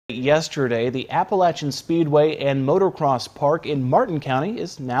Yesterday, the Appalachian Speedway and Motorcross Park in Martin County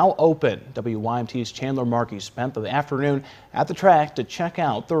is now open. WYMT's Chandler Markey spent the afternoon at the track to check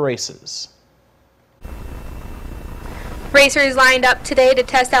out the races. Racers lined up today to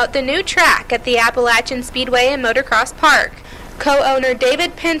test out the new track at the Appalachian Speedway and Motorcross Park. Co-owner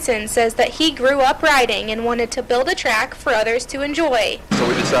David Pinson says that he grew up riding and wanted to build a track for others to enjoy. So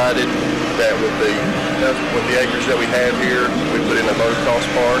we decided that with the acres that we have here, we put in a motocross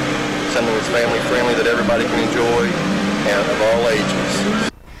park, something that's family friendly that everybody can enjoy and of all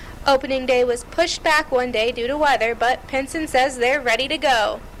ages. Opening day was pushed back one day due to weather, but Pinson says they're ready to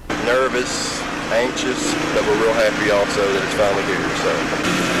go. Nervous, anxious, but we're real happy also that it's finally here. So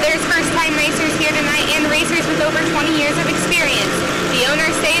there's first-time racers here tonight and racers with over 20 years of experience. The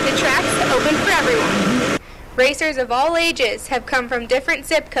owners say the track's open for everyone. Racers of all ages have come from different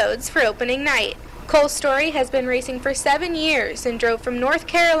zip codes for opening night. Cole Story has been racing for 7 years and drove from North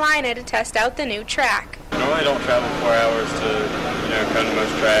Carolina to test out the new track. Normally I don't travel 4 hours to come to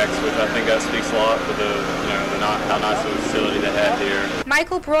most tracks, which I think that speaks a lot for how nice of a facility they have here.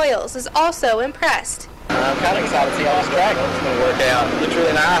 Michael Broyles is also impressed. I'm kind of excited to see how this track is going to work out. It looks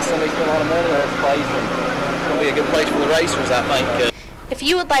really nice. Somebody spent a lot of money on this place, and it's going to be a good place for the racers, I think. If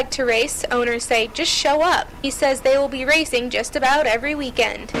you would like to race, owners say just show up. He says they will be racing just about every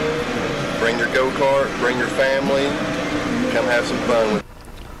weekend. Bring your go-kart, bring your family, come have some fun with.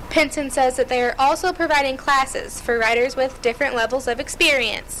 Pinson says that they are also providing classes for riders with different levels of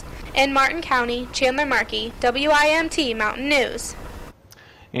experience. In Martin County, Chandler Markey, WYMT Mountain News.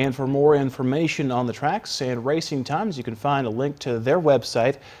 And for more information on the tracks and racing times, you can find a link to their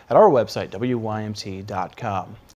website at our website, WYMT.com.